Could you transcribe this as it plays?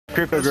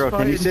Crypto girl,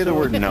 can you say the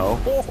word no?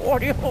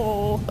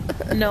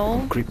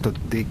 No. Crypto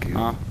dick.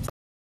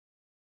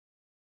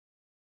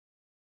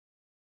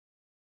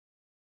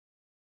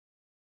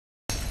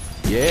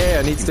 Yeah,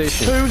 I need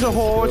station. Who's a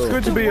whore? It's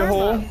good to be a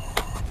whore.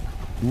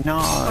 No.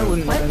 I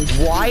wouldn't mind.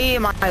 Why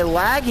am I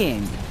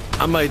lagging?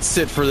 I might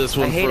sit for this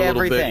one I for hate a little bit.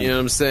 everything. You know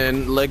what I'm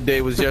saying? Leg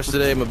day was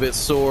yesterday. I'm a bit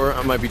sore.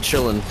 I might be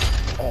chilling.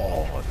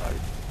 Oh,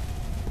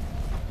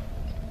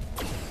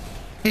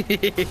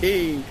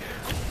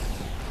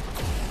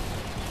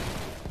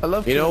 I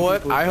love. You know killing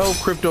what? people. I hope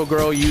Crypto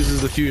Girl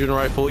uses the fusion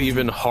rifle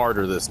even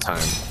harder this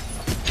time.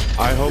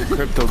 I hope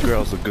Crypto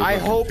Girl's a good I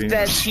looking hope female.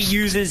 that she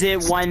uses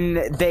it when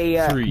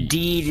they Three,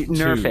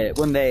 nerf two, it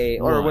when they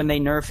one.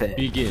 nerf it.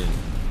 Begin.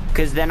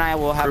 Because then I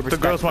will have Crypto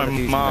respect Girl's for my the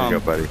fusion. mom. There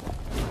you go, buddy.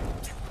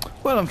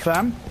 Well, I'm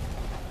fam.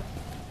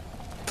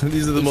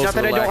 These are the It's most not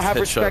that I don't relaxed have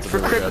headshots respect for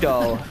I've ever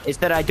gotten. crypto. It's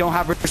that I don't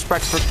have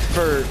respect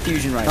for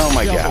fusion rifles. Oh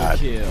my Double god.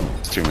 kill.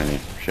 It's too many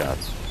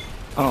shots.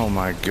 Oh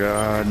my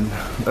god.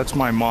 That's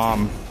my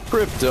mom.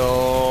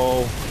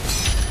 Crypto.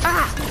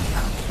 Ah!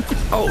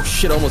 Oh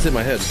shit! Almost hit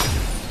my head.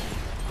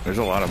 There's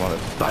a lot of other.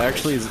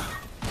 Actually,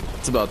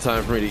 it's about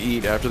time for me to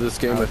eat after this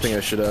game. I think I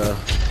should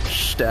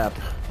step.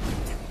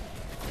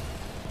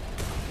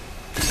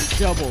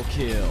 Double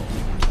kill.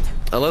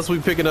 Unless we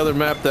pick another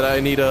map that I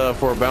need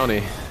for a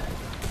bounty.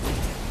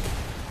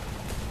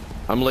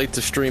 I'm late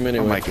to stream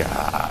anyway. Oh my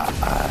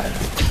god.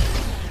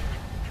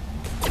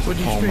 What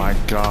do you Oh stream? my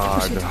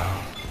god.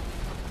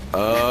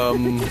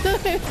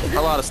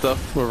 A lot of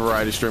stuff. I'm a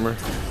variety streamer.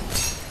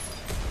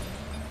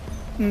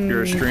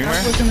 You're a streamer?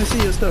 Where can I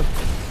see your stuff?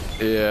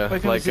 Yeah, Where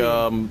can I like see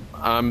it?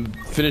 I'm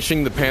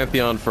finishing the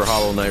Pantheon for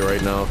Hollow Knight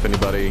right now. If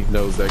anybody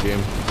knows that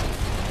game.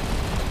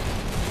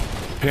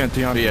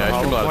 Pantheon. But yeah, I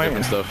Hollow stream a lot of Knight?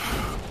 different stuff.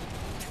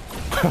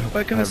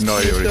 Where can I I, have see no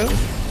your idea what it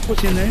stuff?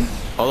 What's your name?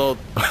 Although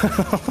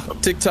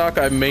TikTok,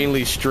 I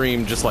mainly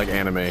stream just like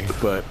anime,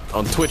 but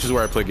on Twitch is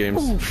where I play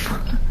games.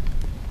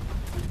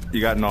 You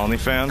got an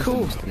OnlyFans?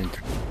 Cool.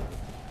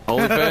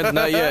 OnlyFans,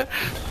 not yet.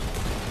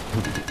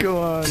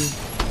 Go on.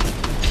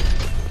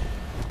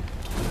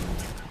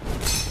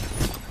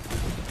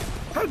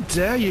 How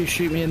dare you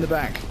shoot me in the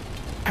back?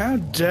 How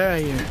dare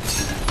you?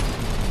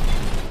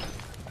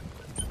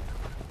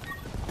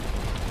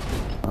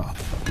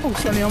 Oh,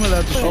 Sonny, I'm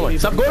allowed to shoot you.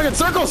 Stop going in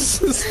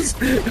circles! I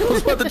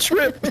was about to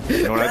trip.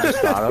 You know what I just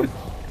thought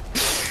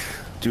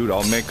of? Dude,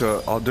 I'll make a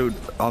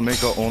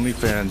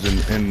OnlyFans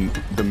in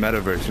the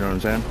metaverse, you know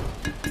what I'm saying?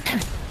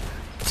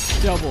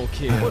 Double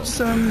kill. What's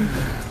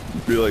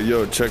Be like,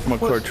 yo, check my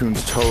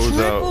cartoon's toes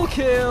Triple out.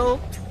 kill.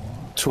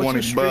 what's 20 your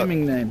bucks.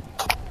 streaming name?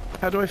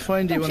 How do I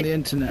find you on the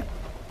internet?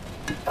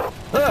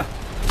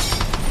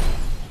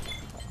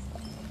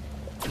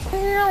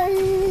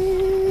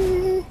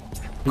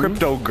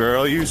 Crypto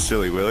girl, you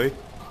silly Willy.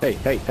 Hey,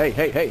 hey, hey,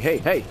 hey, hey, hey,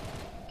 hey.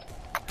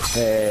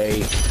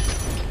 Hey.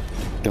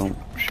 Don't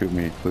shoot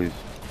me, please.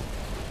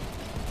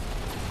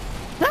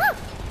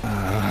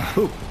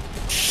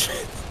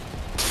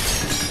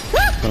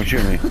 Don't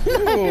shoot me.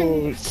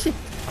 Oh,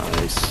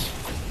 Nice.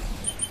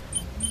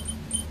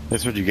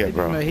 That's what you get,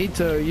 bro.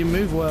 Mojito, you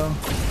move well.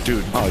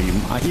 Dude, oh,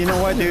 you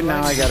know what, dude?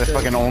 Now I gotta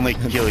fucking only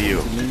kill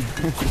you.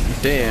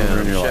 Damn,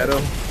 Ruin your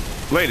Shadow.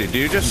 Lady, do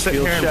you just sit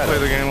Feel here and shadow. play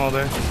the game all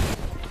day?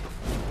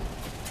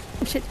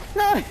 Shit.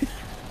 No.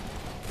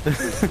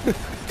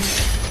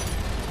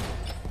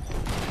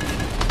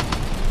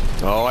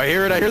 Oh, I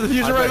hear it. I hear the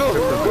fusion I bet rifle.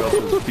 Crypto girl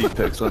says feet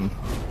pics on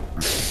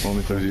Who's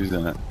OnlyFans.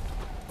 using it?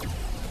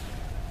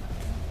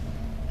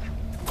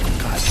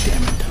 God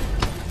damn it.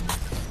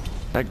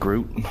 That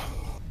Groot.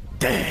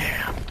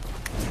 Damn.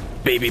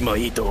 Baby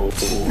mojito.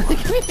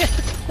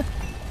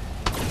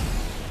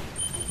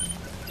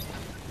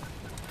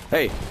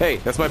 Hey, hey,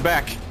 that's my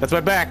back. That's my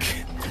back.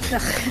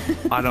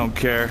 I don't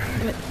care.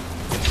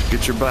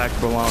 Get your back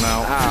blown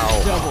out.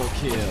 Ow. Double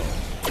kill.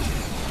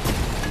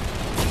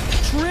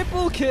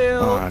 Triple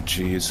kill. Ah,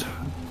 jeez.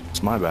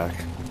 It's my back.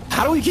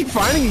 How do we keep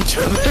finding each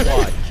other?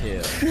 Quad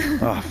kill.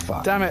 Oh,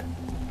 fuck. Damn it.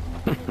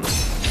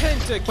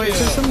 Pentakill. Wait,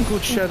 there's someone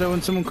called Shadow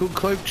and someone called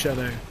Cloak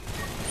Shadow.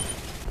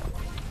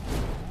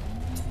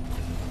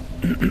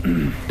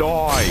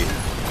 Die.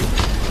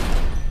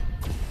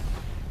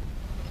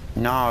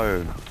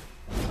 No.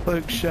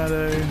 Cloak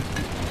Shadow.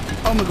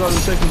 Oh my god, I'm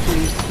so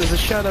confused. There's a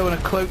Shadow and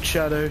a Cloak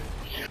Shadow.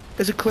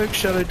 Is a Cloak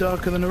Shadow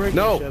darker than a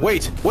regular No, Shadow?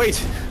 wait,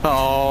 wait.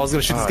 Oh, I was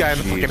gonna shoot this Oh, guy in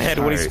the jeez, fucking head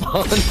when he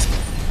alright. spawned.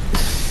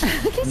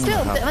 Okay,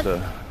 still. Have to...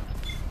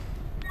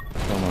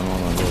 Hold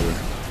on, brother.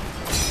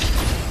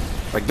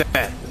 Like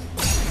that.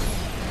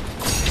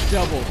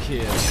 Double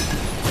kill.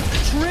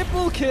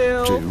 Triple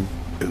kill. Two.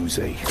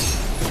 Uzi.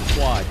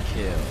 Quad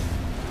kill.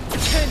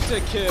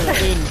 Pentakill.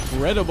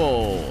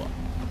 Incredible.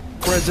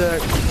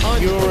 Brezek,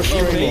 you're a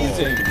streamer.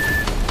 Amazing.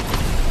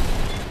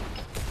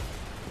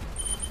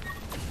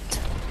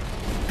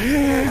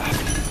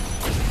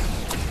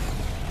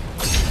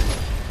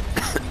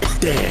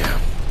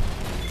 Damn.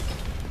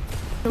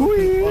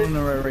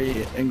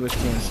 Honorary English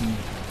person.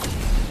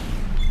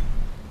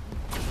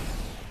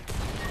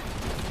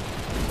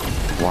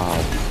 Wow.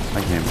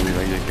 I can't believe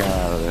I just got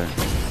out of there.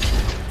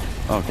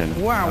 Okay. I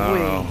Wow, don't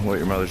know what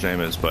your mother's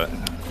name is, but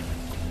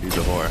he's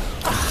a whore.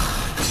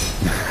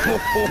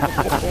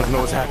 I don't know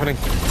what's happening.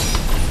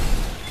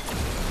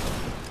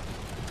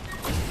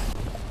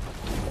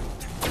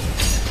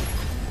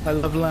 I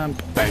love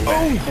lamp. Bang,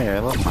 bang. Hey, I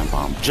love my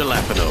bomb.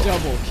 Jalapeno.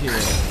 Double kill.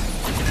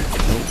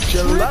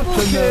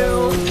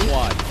 Jalapeno.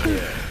 Quad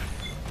kill.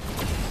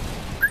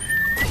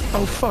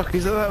 Oh fuck,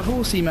 is that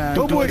horsey man?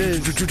 Oh boy! God, it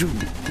is.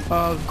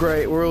 Oh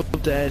great, we're all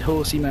dead.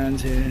 Horsey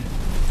man's here.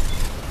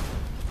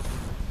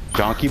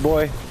 Donkey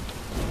boy?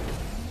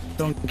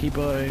 Donkey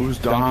boy. Who's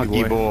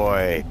Donkey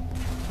boy.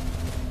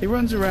 He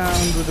runs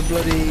around with a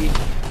bloody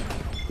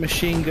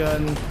machine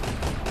gun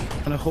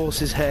and a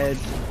horse's head.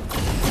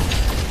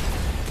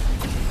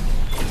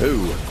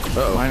 Ooh.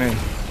 Uh-oh. My name.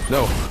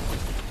 No.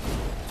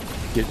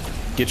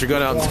 Get your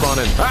gun out and spawn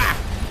in. Ah!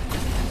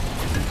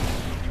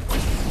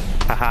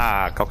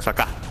 Haha,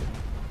 cocksucker.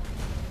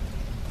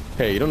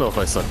 Hey, you don't know if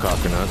I suck cock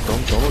or not.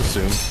 Don't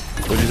assume.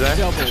 What'd you say?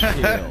 Double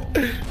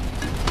kill.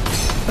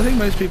 I think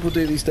most people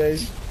do these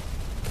days.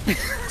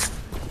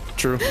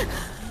 True.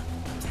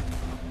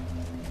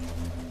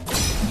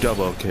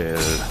 Double kill.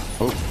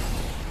 Oh.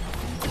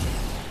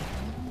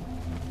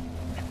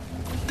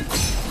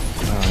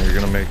 You're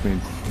gonna make me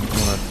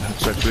wanna have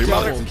sex with your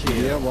mother. Double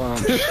kill.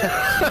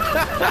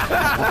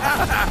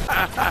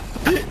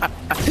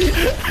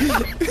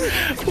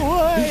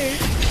 Why?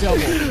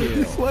 Double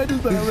kill. Why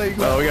does that make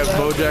Oh, we got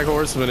BoJack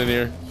Horseman in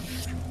here.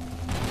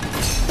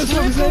 That's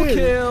what I'm Triple saying.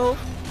 kill.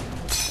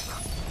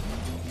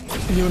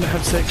 And you want to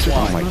have sex with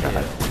Quad me? kill.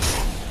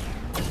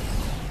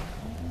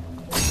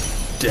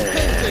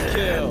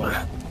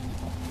 Pentakill.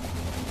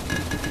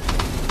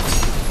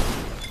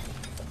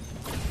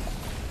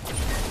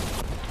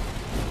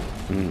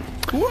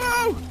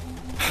 Whoa!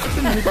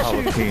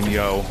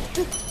 Jalapeno.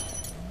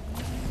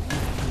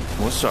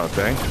 What's up,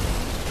 eh?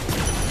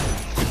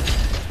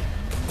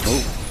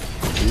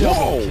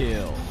 Double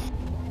kill.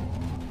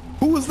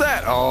 Who was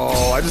that?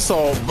 Oh, I just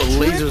saw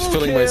lasers Triple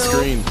filling my kill.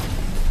 screen.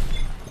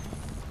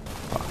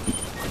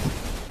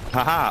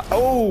 Haha.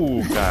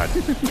 Oh, God.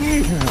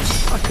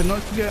 I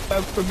cannot get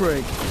a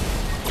break.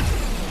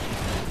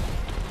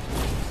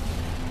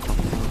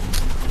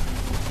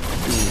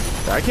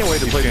 I can't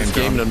wait to play this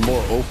game game in a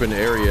more open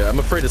area. I'm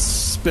afraid to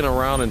spin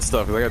around and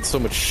stuff because I got so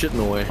much shit in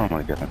the way. Oh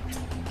my god.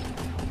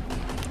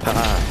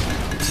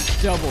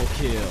 Double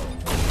kill.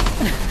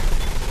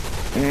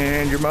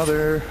 And your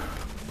mother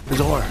is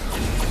a whore.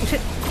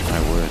 I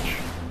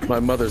wish. My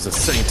mother's a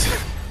saint.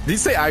 Did you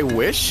say I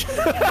wish?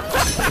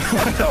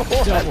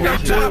 Double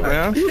Dude, kill.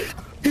 man. You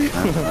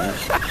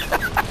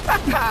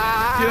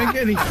don't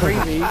get any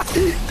freebies.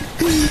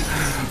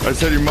 I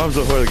said your mom's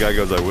a whore. The guy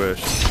goes, I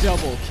wish.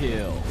 Double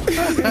kill.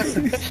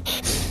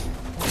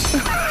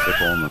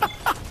 If only.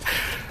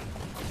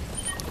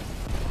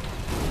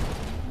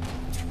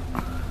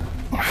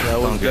 That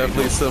was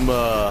definitely some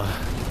a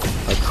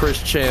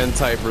Chris Chan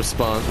type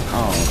response.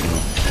 Oh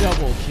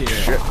Double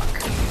kill.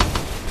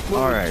 What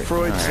All would right,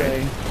 Freud all right.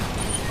 say?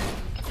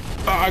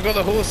 Oh, I got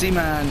the horsey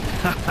man.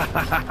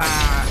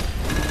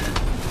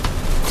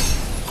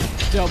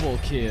 Double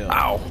kill.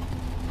 Ow.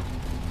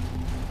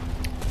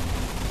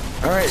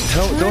 All right,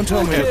 don't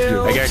tell me what to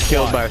do. I got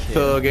killed by Kill.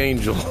 Thug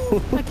Angel. I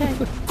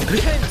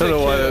don't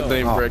know why that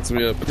name cracks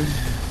me up.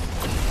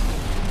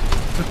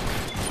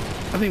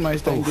 I think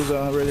most angles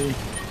are really.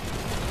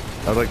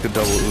 I like the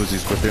double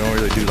Uzis, but they don't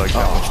really do like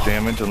that much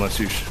damage unless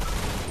you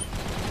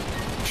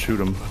shoot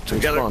them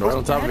together. Spawn right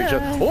on top of each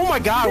other. Oh my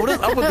god, what is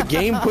up with the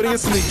game putting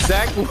us in the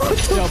exact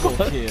Double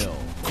kill.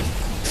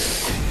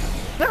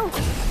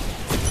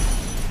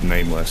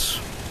 Nameless.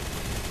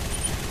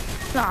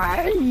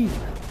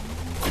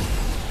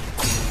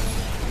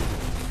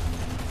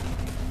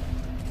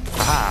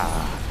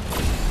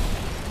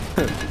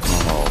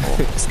 Oh,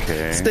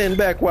 okay. Stand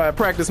back while I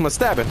practice my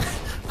stabbing.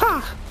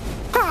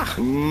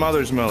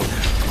 Mother's milk.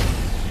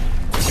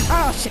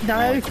 Oh shit,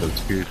 no.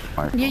 That's good.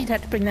 My You'd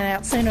have to bring that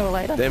out sooner or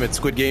later. Damn it,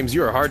 Squid Games,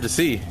 you are hard to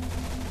see.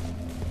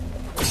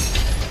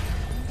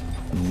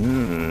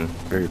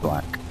 very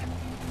black.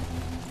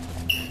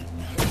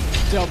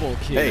 Double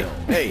kill.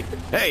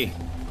 Hey!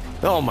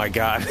 Oh my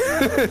god.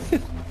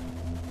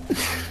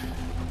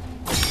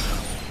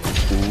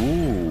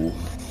 Ooh.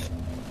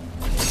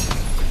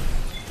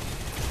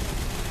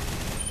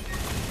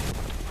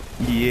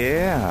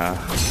 Yeah.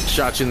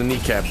 Shot you in the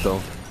kneecap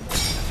though.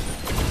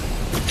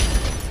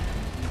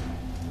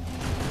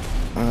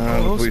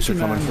 The police are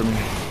coming for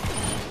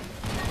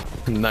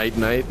me. Night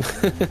night.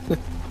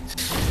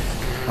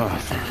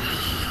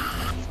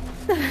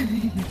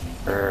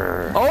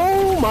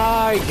 Oh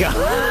my god.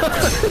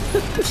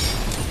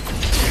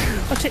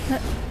 Oh shit, no.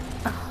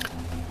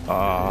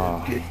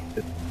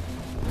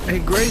 Hey,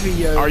 Gravy,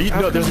 yo. Are you?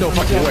 how No, there's come no you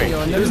fucking tell way. me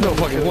I There's never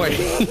no fucking killed way.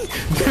 you?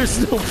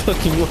 There's no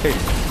fucking way.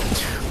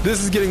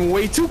 This is getting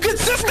way too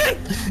consistent.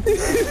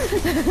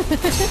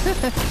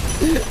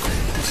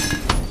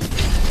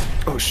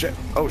 Oh shit.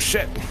 Oh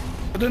shit.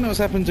 I don't know what's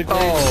happened to Gravy.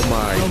 Oh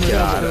my Normally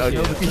god. does it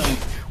all the time.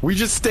 We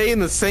just stay in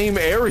the same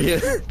area.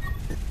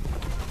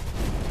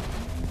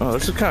 Oh,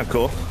 this is kind of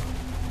cool.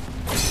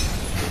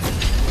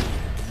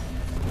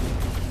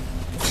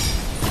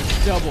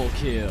 Double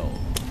kill.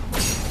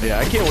 Yeah,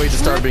 I can't wait to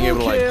start being able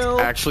to Triple like kill.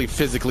 actually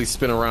physically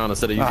spin around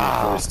instead of using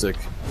a joystick.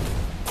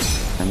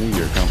 I knew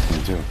you were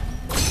coming too.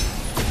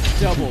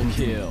 Double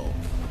kill.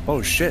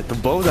 Oh shit, the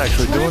bow's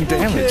actually doing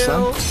damage,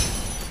 son.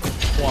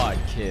 Quad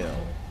kill.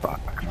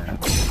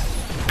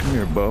 Come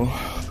here, bow.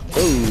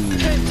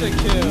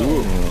 Pentakill. You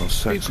little People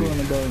sexy. on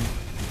the bow.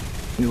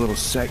 You little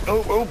sec.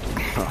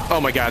 Oh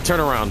my god, turn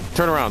around.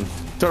 Turn around.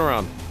 Turn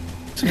around.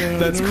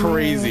 That's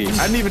crazy.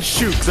 I didn't even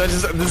shoot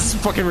because this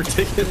is fucking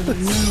ridiculous.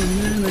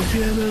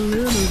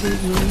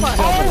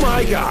 Oh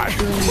my god.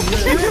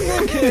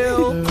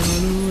 Kill.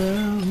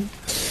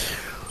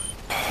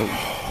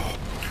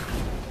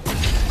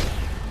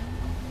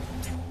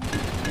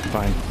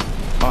 Fine.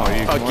 Oh,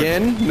 you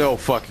Again? No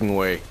fucking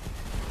way.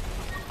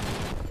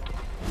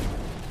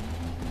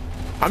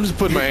 I'm just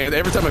putting my hand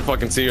every time I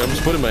fucking see you. I'm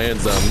just putting my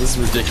hands down. This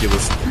is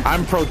ridiculous.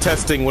 I'm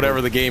protesting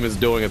whatever the game is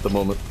doing at the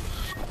moment.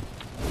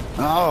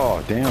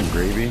 Oh, damn,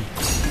 Gravy.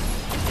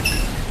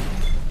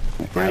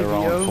 Gravy,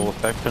 Adderall yo. in full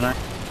effect tonight.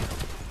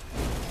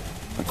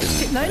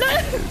 Okay, No, no.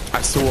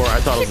 I swore I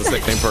thought it was the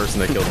same person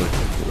that killed me.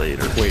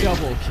 later. Wait.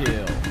 Double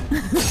kill.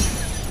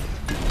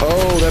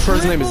 Oh, that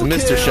person's name is Triple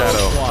Mr. kill.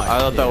 Shadow. Quad I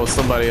thought that kill. was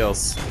somebody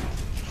else.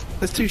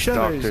 There's two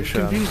shadows. Dr. It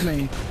Shadow. confused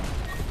me.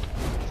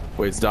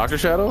 Wait, it's Dr.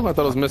 Shadow? I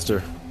thought it was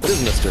Mr. It is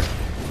Mr.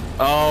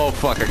 Oh,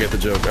 fuck, I get the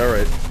joke.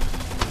 Alright.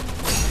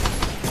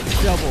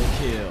 Double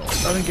kill.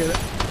 I didn't get it.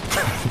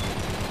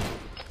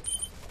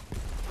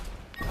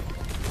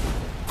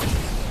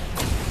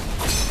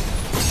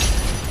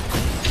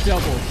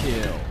 Double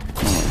kill.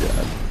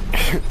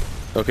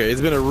 Okay,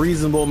 it's been a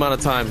reasonable amount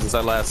of time since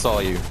I last saw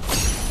you.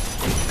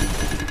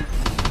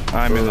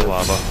 I'm in the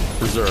lava.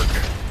 Berserk.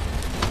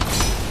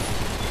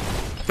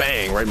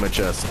 Bang, right in my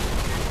chest.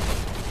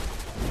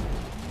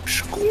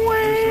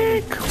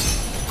 Squeak!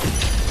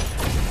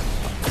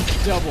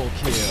 Double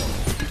kill.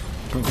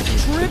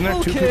 Isn't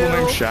there two people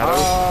named Shadow?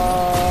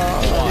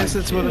 Yes,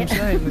 that's what I'm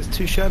saying. There's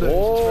two shadows.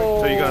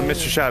 So you got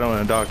Mr. Shadow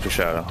and a Dr.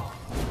 Shadow.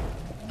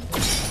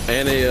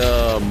 And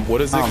a,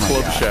 what is it? Oh my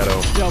Cloak God.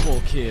 Shadow.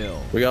 Double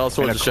kill. We got all And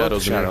sorts a of Cloak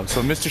shadows in Shadow. here.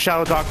 So Mr.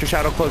 Shadow, Dr.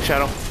 Shadow, Cloak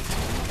Shadow.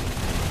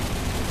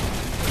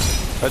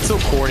 That's so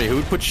corny. Who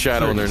would put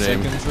Shadow in their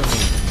 30 name? seconds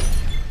remaining.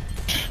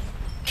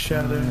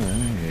 Shadow.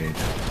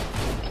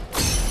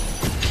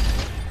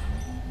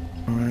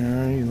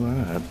 Where are you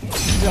at?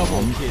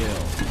 Double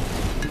kill.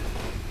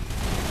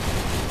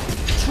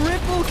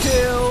 Triple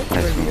kill.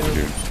 Nice move,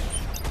 dude.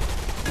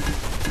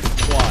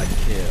 Quad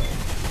kill.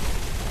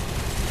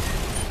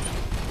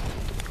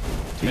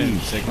 10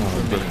 seconds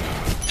remaining.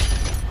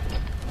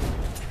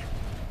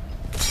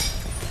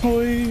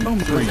 Oh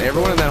my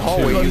Everyone in that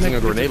hallway God. using a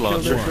Nick grenade killed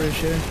launcher. it for a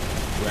share.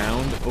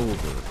 Round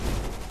over.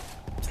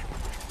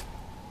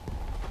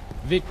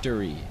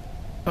 Victory.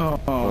 Oh,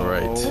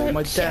 Alright.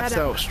 my deaths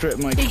Shadow. outstripped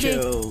my GG.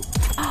 kill.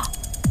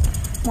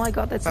 My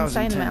god, that's That was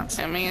insane intense.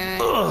 amount.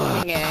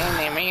 Oh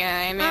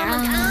my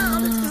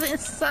god, this is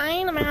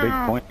insane Big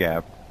amount. point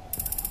gap.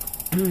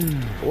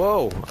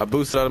 Whoa, I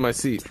boosted out of my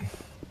seat.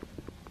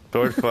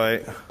 Sword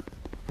fight.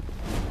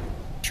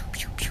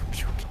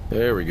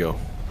 There we go.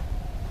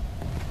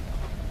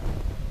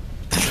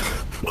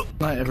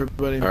 Night,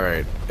 everybody.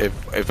 Alright,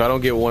 if I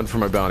don't get one for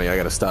my bounty, I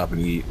gotta stop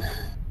and eat.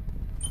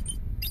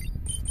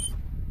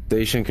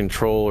 Station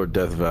Control or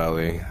Death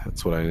Valley.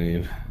 That's what I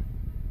need.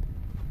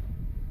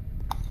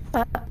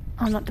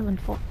 I'm not doing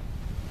full.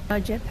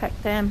 No jetpack,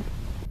 damn.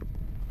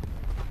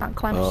 Can't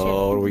climb shit.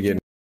 Oh, what are we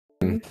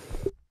getting?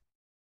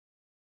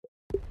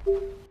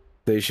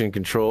 Station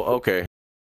Control, okay.